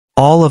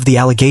all of the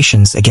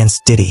allegations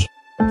against Diddy.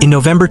 In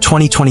November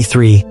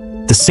 2023,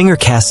 the singer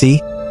Cassie,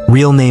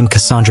 real name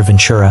Cassandra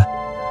Ventura,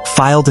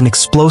 filed an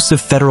explosive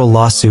federal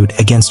lawsuit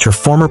against her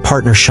former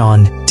partner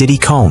Sean Diddy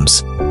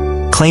Combs,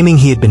 claiming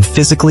he had been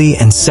physically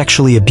and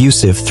sexually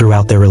abusive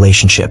throughout their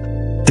relationship.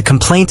 The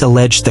complaint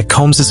alleged that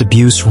Combs'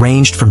 abuse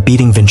ranged from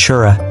beating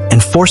Ventura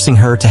and forcing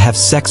her to have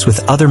sex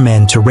with other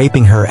men to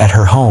raping her at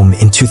her home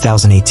in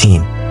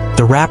 2018.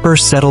 The rapper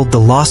settled the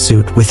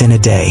lawsuit within a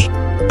day.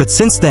 But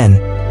since then,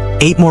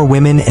 8 more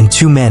women and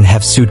 2 men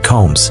have sued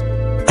Combs,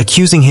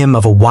 accusing him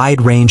of a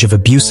wide range of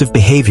abusive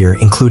behavior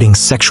including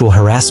sexual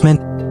harassment,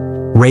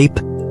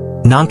 rape,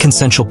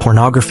 non-consensual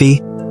pornography,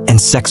 and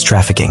sex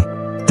trafficking.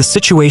 The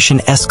situation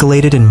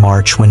escalated in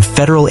March when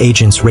federal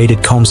agents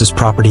raided Combs'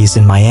 properties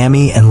in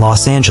Miami and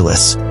Los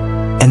Angeles.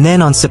 And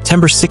then on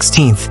September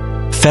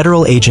 16th,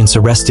 federal agents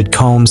arrested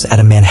Combs at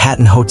a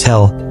Manhattan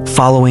hotel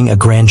following a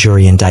grand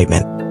jury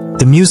indictment.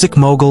 The music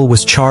mogul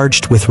was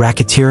charged with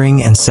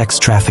racketeering and sex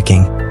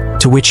trafficking,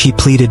 to which he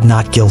pleaded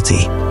not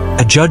guilty.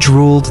 A judge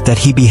ruled that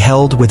he be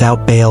held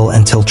without bail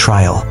until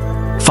trial.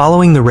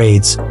 Following the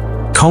raids,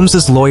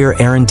 Combs' lawyer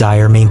Aaron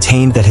Dyer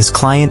maintained that his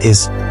client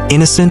is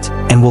innocent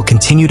and will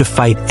continue to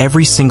fight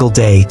every single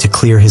day to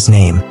clear his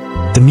name.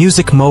 The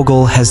music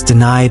mogul has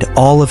denied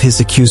all of his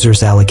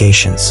accusers'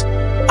 allegations.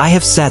 "I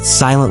have sat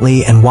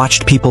silently and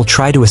watched people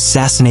try to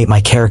assassinate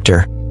my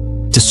character,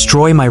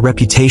 destroy my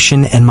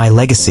reputation and my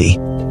legacy,"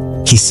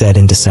 he said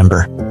in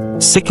December.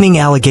 "Sickening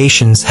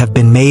allegations have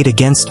been made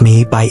against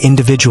me by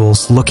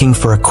individuals looking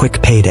for a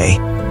quick payday.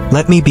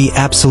 Let me be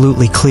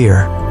absolutely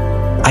clear.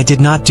 I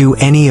did not do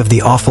any of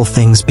the awful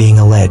things being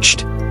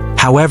alleged."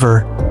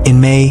 However,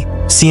 in May,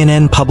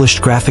 CNN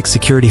published graphic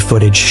security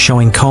footage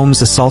showing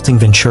Combs assaulting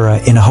Ventura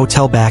in a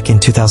hotel back in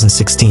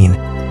 2016,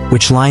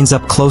 which lines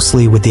up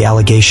closely with the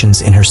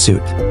allegations in her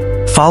suit.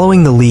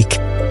 Following the leak,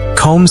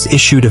 Combs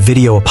issued a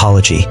video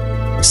apology,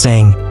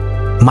 saying,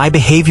 "My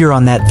behavior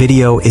on that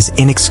video is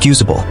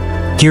inexcusable.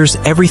 Here's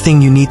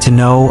everything you need to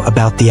know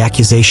about the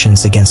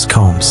accusations against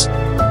Combs."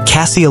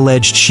 Cassie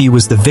alleged she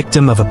was the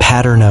victim of a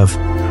pattern of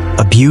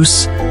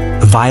abuse,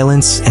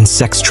 violence, and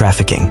sex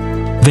trafficking.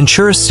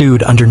 Ventura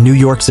sued under New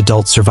York's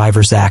Adult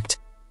Survivors Act,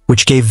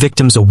 which gave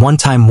victims a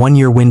one-time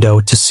 1-year window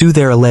to sue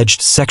their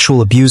alleged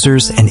sexual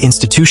abusers and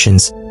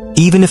institutions,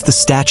 even if the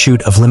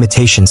statute of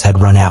limitations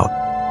had run out.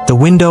 The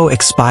window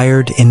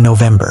expired in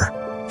November.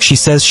 She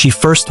says she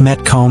first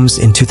met Combs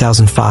in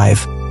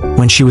 2005,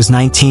 when she was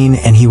 19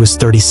 and he was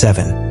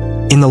 37.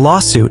 In the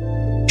lawsuit,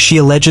 she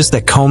alleges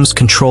that Combs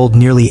controlled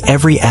nearly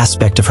every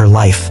aspect of her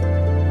life,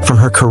 from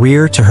her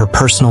career to her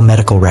personal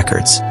medical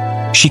records.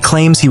 She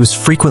claims he was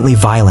frequently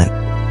violent,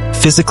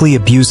 physically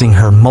abusing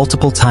her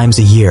multiple times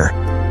a year,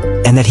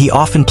 and that he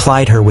often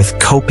plied her with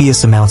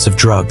copious amounts of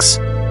drugs.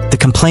 The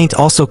complaint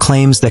also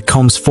claims that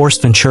Combs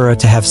forced Ventura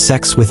to have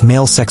sex with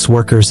male sex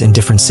workers in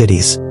different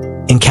cities.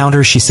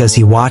 Encounters she says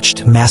he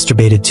watched,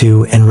 masturbated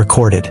to, and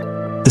recorded.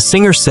 The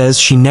singer says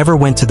she never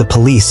went to the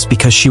police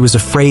because she was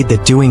afraid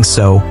that doing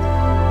so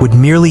would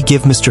merely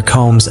give Mr.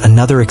 Combs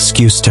another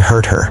excuse to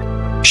hurt her.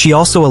 She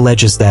also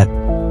alleges that,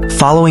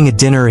 following a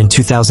dinner in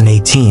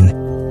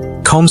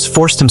 2018, Combs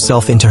forced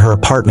himself into her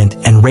apartment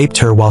and raped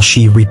her while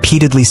she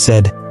repeatedly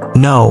said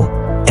no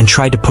and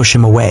tried to push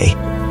him away.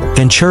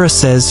 Ventura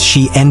says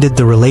she ended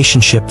the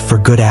relationship for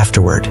good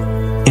afterward.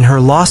 In her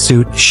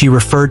lawsuit, she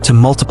referred to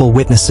multiple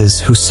witnesses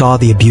who saw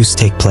the abuse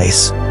take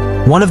place.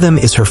 One of them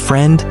is her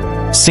friend,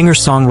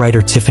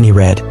 singer-songwriter Tiffany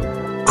Red,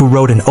 who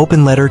wrote an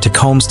open letter to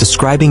Combs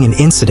describing an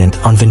incident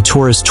on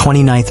Ventura's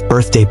 29th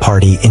birthday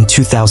party in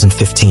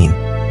 2015.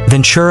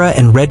 Ventura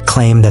and Red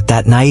claim that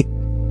that night,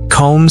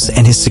 Combs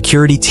and his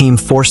security team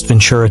forced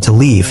Ventura to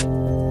leave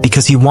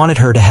because he wanted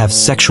her to have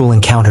sexual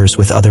encounters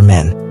with other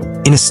men.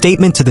 In a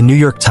statement to the New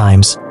York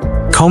Times,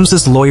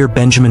 Combs' lawyer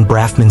Benjamin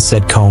Brafman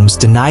said Combs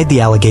denied the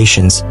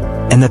allegations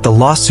and that the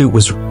lawsuit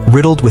was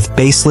riddled with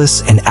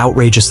baseless and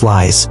outrageous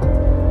lies,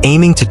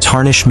 aiming to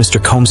tarnish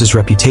Mr. Combs'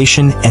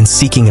 reputation and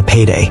seeking a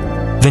payday.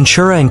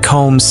 Ventura and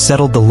Combs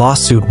settled the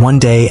lawsuit one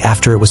day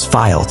after it was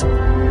filed.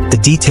 The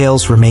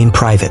details remain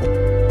private.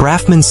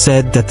 Brafman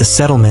said that the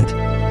settlement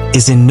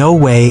is in no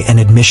way an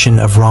admission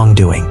of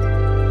wrongdoing.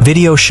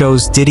 Video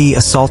shows Diddy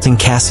assaulting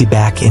Cassie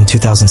back in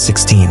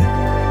 2016.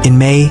 In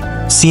May,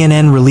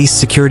 CNN released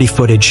security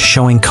footage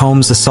showing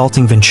Combs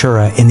assaulting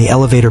Ventura in the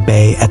elevator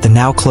bay at the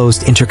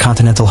now-closed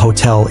Intercontinental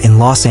Hotel in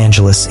Los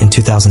Angeles in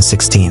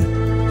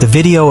 2016. The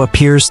video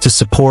appears to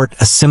support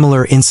a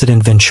similar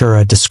incident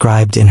Ventura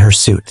described in her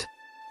suit.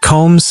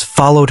 Combs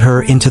followed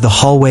her into the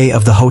hallway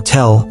of the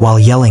hotel while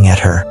yelling at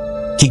her.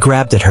 He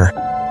grabbed at her,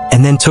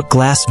 and then took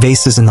glass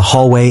vases in the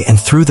hallway and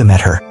threw them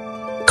at her,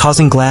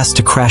 causing glass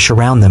to crash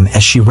around them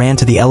as she ran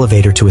to the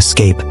elevator to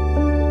escape.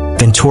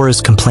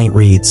 Ventura's complaint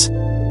reads,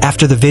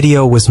 after the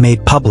video was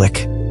made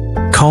public,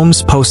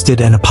 Combs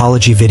posted an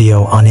apology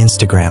video on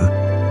Instagram.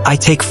 "I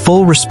take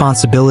full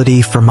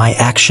responsibility for my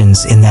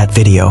actions in that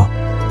video.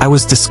 I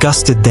was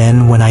disgusted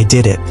then when I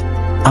did it.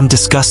 I'm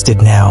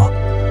disgusted now.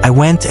 I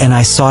went and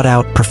I sought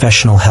out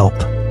professional help.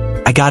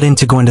 I got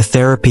into going to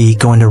therapy,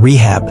 going to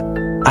rehab.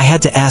 "I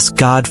had to ask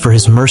God for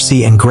his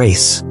mercy and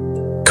grace,"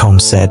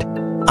 Combs said.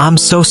 "I'm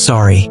so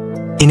sorry."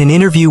 In an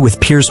interview with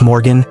Piers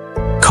Morgan,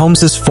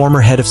 Combs'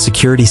 former head of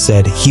security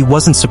said he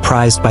wasn't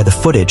surprised by the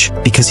footage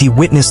because he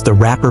witnessed the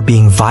rapper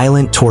being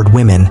violent toward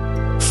women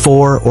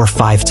 4 or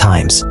 5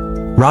 times.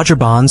 Roger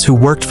Bonds, who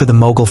worked for the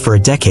mogul for a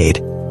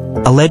decade,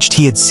 alleged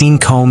he had seen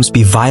Combs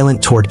be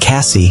violent toward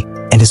Cassie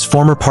and his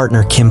former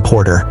partner Kim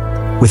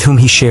Porter, with whom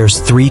he shares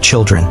 3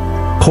 children.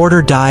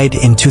 Porter died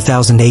in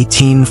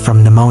 2018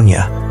 from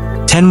pneumonia.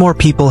 10 more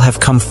people have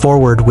come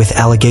forward with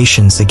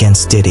allegations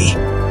against Diddy.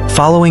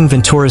 Following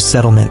Ventura's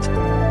settlement,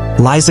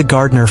 Liza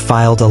Gardner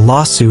filed a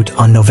lawsuit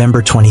on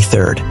November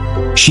 23rd.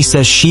 She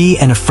says she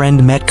and a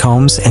friend met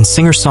Combs and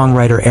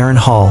singer-songwriter Aaron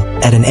Hall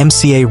at an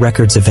MCA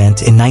Records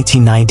event in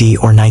 1990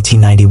 or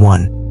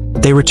 1991.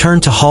 They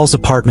returned to Hall's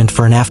apartment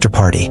for an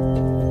after-party,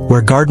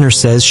 where Gardner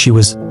says she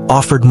was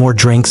offered more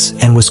drinks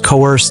and was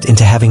coerced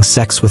into having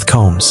sex with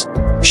Combs.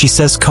 She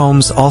says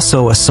Combs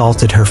also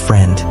assaulted her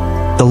friend.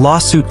 The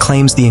lawsuit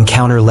claims the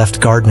encounter left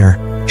Gardner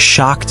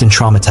shocked and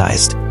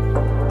traumatized.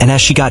 And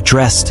as she got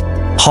dressed,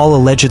 Hall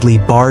allegedly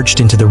barged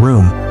into the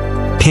room,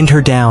 pinned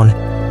her down,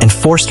 and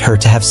forced her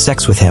to have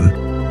sex with him.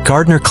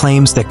 Gardner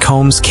claims that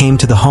Combs came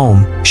to the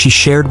home she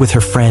shared with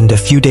her friend a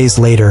few days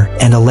later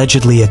and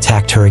allegedly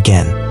attacked her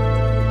again.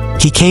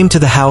 He came to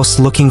the house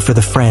looking for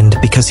the friend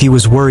because he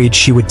was worried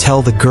she would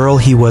tell the girl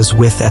he was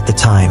with at the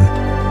time,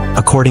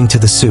 according to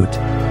the suit.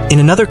 In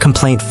another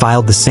complaint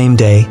filed the same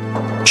day,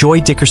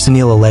 Joy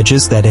Dickerson-Neal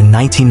alleges that in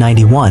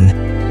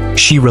 1991,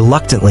 she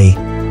reluctantly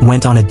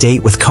went on a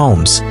date with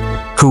Combs,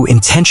 who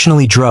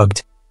intentionally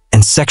drugged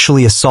and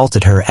sexually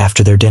assaulted her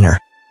after their dinner.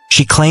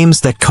 She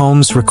claims that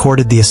Combs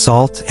recorded the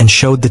assault and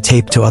showed the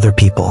tape to other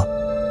people.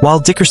 While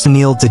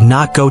Dickerson-Neal did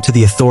not go to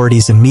the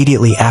authorities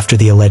immediately after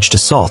the alleged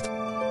assault,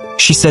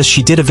 she says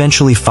she did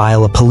eventually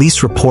file a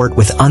police report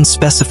with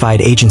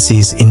unspecified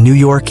agencies in New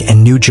York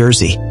and New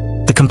Jersey.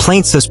 The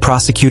complaint says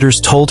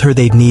prosecutors told her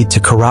they'd need to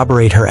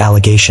corroborate her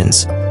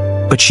allegations,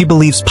 but she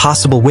believes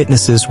possible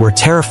witnesses were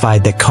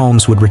terrified that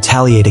Combs would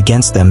retaliate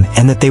against them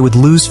and that they would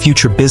lose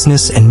future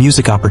business and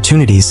music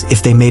opportunities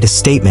if they made a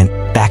statement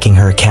backing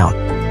her account.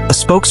 A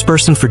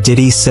spokesperson for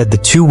Diddy said the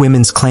 2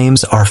 women's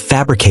claims are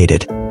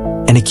fabricated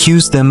and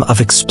accused them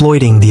of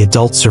exploiting the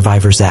Adult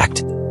Survivors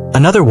Act.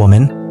 Another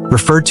woman,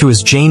 referred to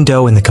as Jane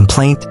Doe in the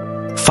complaint,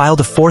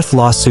 filed a 4th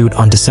lawsuit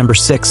on December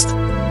 6th,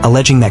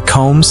 alleging that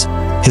Combs,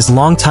 his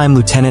longtime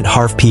lieutenant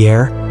Harve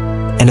Pierre,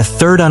 and a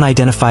 3rd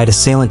unidentified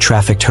assailant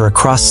trafficked her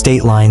across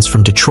state lines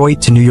from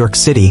Detroit to New York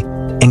City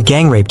and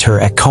gang-raped her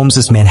at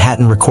Combs'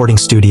 Manhattan recording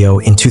studio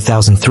in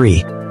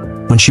 2003,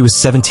 when she was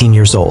 17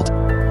 years old.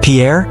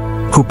 Pierre,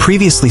 who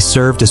previously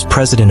served as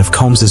president of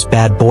Combs'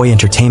 Bad Boy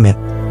Entertainment,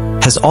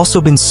 has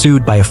also been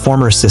sued by a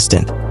former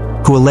assistant,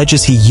 who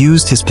alleges he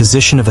used his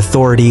position of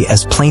authority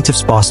as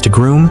plaintiff's boss to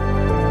groom,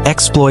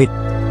 exploit,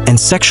 and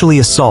sexually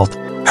assault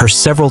her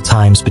several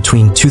times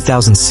between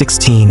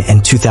 2016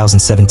 and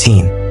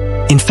 2017.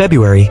 In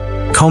February,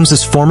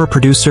 Combs' former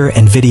producer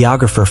and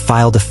videographer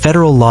filed a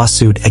federal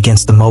lawsuit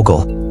against the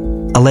mogul,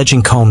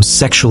 alleging Combs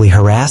sexually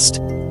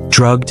harassed,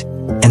 drugged,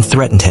 and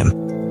threatened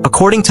him.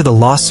 According to the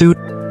lawsuit,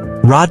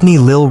 Rodney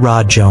Lil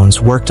Rod Jones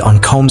worked on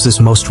Combs'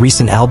 most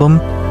recent album,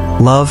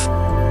 Love,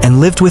 and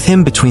lived with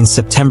him between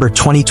September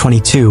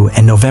 2022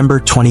 and November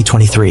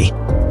 2023.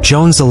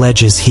 Jones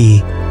alleges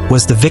he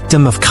was the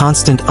victim of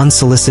constant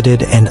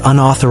unsolicited and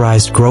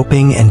unauthorized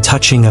groping and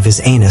touching of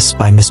his anus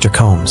by Mr.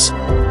 Combs.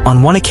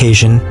 On one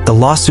occasion, the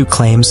lawsuit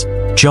claims,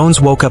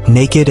 Jones woke up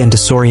naked and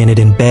disoriented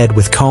in bed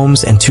with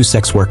Combs and 2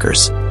 sex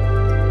workers.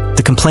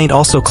 The complaint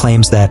also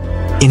claims that,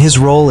 in his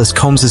role as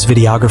Combs'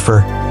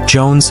 videographer,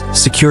 Jones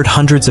secured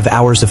hundreds of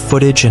hours of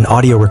footage and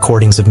audio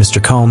recordings of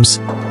Mr. Combs,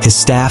 his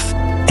staff,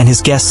 and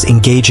his guests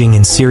engaging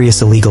in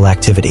serious illegal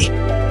activity.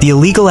 The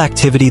illegal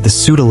activity the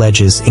suit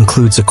alleges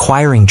includes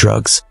acquiring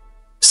drugs,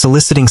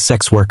 soliciting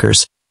sex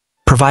workers,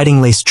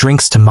 providing laced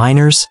drinks to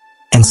minors,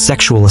 and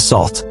sexual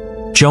assault.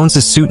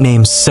 Jones's suit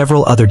names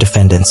several other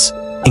defendants,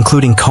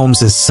 including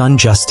Combs' son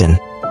Justin,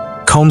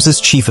 Combs'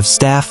 chief of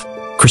staff,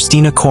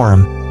 Christina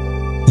Coram,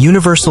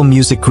 Universal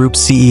Music Group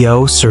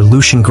CEO Sir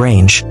Lucian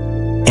Grange,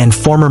 and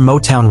former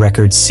Motown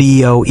Records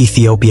CEO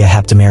Ethiopia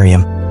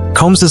Habtemariam.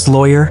 Combs'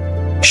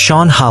 lawyer,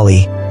 Sean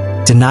Hawley,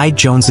 denied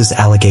Jones's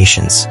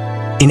allegations.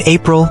 In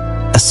April,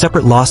 a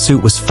separate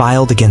lawsuit was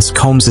filed against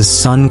Combs'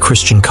 son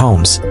Christian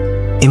Combs,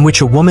 in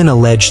which a woman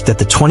alleged that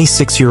the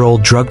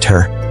 26-year-old drugged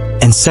her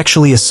and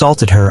sexually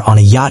assaulted her on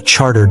a yacht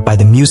chartered by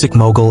the music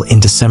mogul in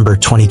December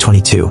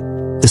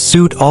 2022. The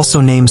suit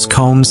also names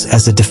Combs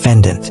as a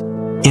defendant.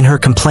 In her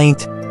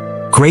complaint,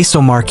 Grace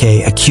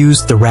Omarque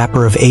accused the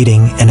rapper of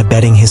aiding and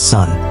abetting his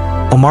son.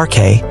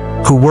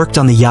 Omarque, who worked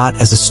on the yacht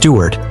as a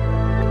steward,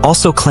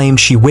 also claimed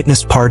she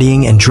witnessed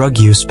partying and drug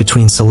use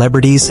between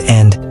celebrities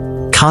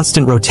and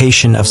constant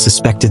rotation of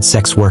suspected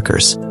sex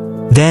workers.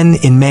 Then,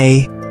 in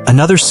May,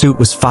 another suit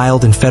was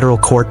filed in federal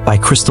court by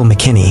Crystal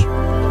McKinney,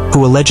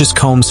 who alleges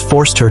Combs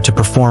forced her to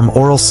perform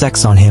oral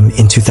sex on him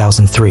in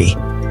 2003.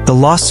 The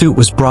lawsuit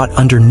was brought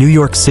under New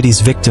York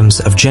City's Victims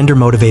of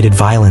Gender-Motivated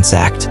Violence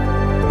Act,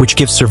 which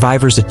gives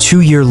survivors a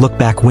 2-year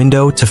look-back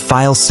window to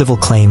file civil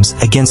claims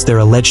against their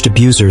alleged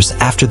abusers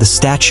after the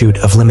statute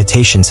of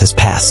limitations has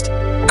passed.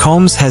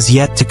 Combs has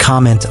yet to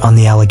comment on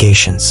the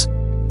allegations.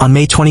 On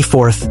May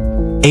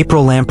 24th,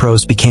 April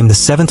Lamprose became the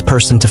 7th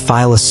person to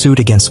file a suit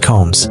against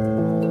Combs,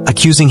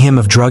 accusing him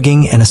of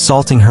drugging and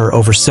assaulting her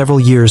over several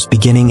years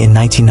beginning in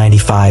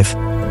 1995,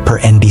 per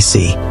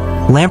NBC.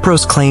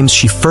 Lamprose claims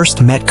she first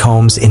met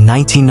Combs in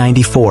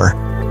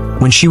 1994,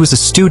 when she was a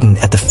student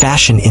at the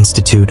Fashion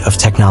Institute of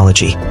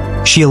Technology.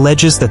 She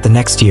alleges that the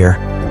next year,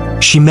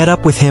 she met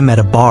up with him at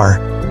a bar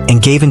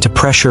and gave into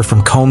pressure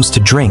from Combs to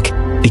drink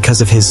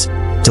because of his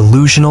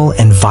delusional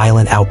and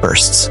violent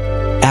outbursts.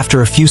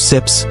 After a few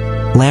sips,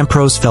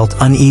 Lamprose felt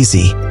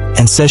uneasy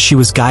and says she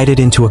was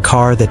guided into a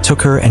car that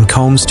took her and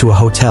Combs to a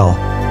hotel,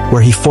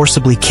 where he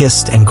forcibly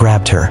kissed and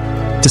grabbed her,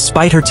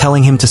 despite her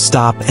telling him to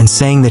stop and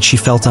saying that she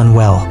felt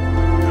unwell.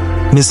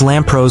 Ms.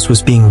 Lamprose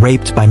was being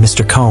raped by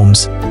Mr.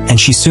 Combs, and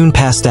she soon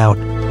passed out.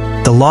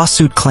 The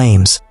lawsuit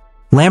claims,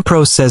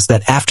 Lamprose says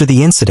that after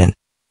the incident,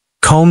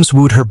 Combs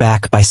wooed her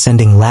back by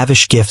sending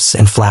lavish gifts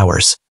and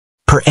flowers.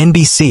 Per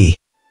NBC,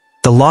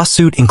 the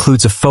lawsuit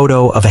includes a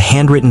photo of a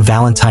handwritten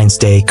Valentine's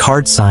Day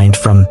card signed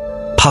from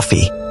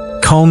Puffy.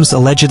 Combs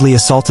allegedly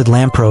assaulted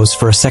Lamprose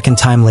for a second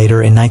time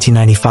later in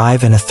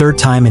 1995 and a third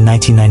time in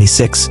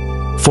 1996,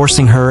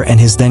 forcing her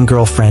and his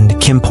then-girlfriend,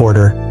 Kim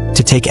Porter,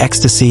 to take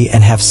ecstasy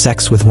and have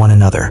sex with one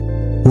another.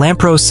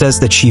 Lamprose says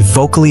that she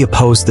vocally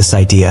opposed this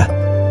idea,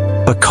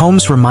 but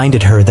Combs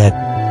reminded her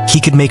that he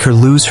could make her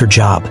lose her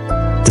job,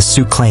 the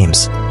suit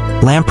claims.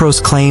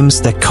 Lamprose claims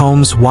that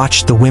Combs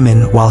watched the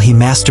women while he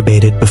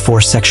masturbated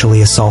before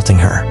sexually assaulting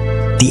her.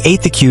 The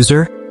 8th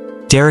accuser,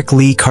 Derek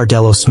Lee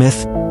Cardello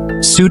Smith,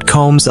 sued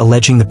Combs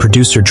alleging the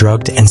producer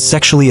drugged and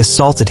sexually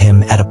assaulted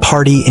him at a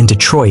party in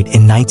Detroit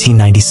in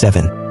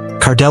 1997.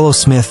 Cardello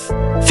Smith,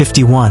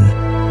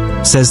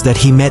 51, says that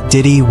he met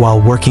Diddy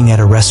while working at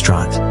a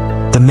restaurant.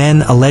 The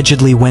men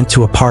allegedly went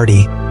to a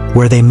party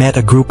where they met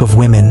a group of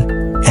women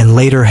and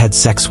later had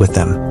sex with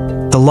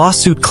them. The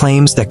lawsuit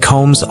claims that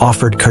Combs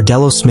offered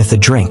Cardello Smith a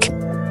drink,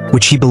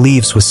 which he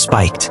believes was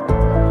spiked.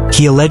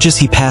 He alleges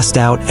he passed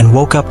out and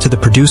woke up to the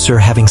producer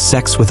having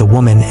sex with a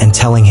woman and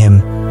telling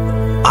him,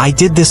 "I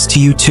did this to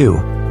you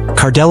too."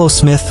 Cardello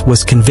Smith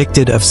was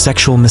convicted of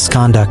sexual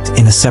misconduct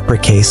in a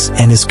separate case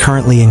and is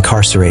currently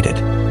incarcerated.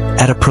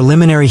 At a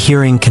preliminary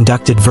hearing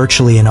conducted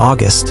virtually in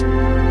August,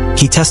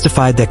 he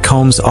testified that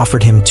Combs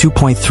offered him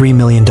 $2.3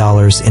 million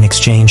in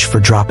exchange for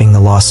dropping the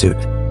lawsuit.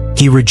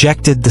 He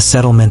rejected the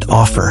settlement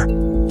offer.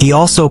 He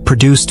also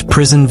produced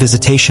prison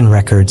visitation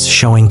records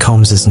showing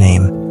Combs's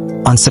name.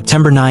 On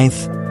September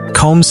 9th,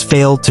 Combs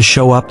failed to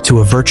show up to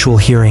a virtual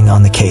hearing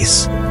on the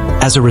case.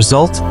 As a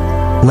result,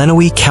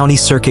 Lenawee County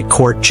Circuit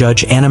Court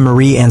Judge Anna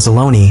Marie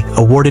Anzalone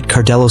awarded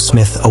Cardello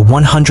Smith a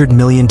 $100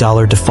 million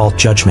default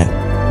judgment,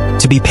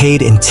 to be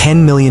paid in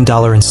 $10 million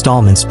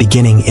installments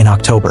beginning in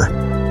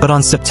October. But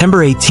on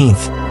September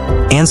 18th,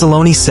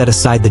 Anzalone set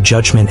aside the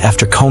judgment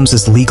after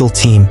Combs's legal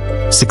team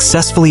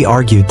successfully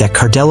argued that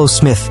Cardello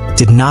Smith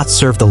did not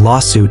serve the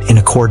lawsuit in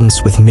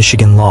accordance with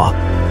Michigan law.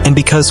 And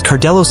because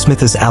Cardello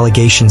Smith's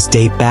allegations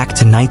date back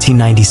to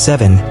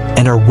 1997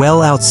 and are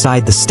well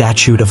outside the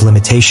statute of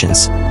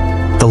limitations,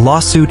 the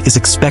lawsuit is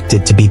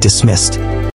expected to be dismissed.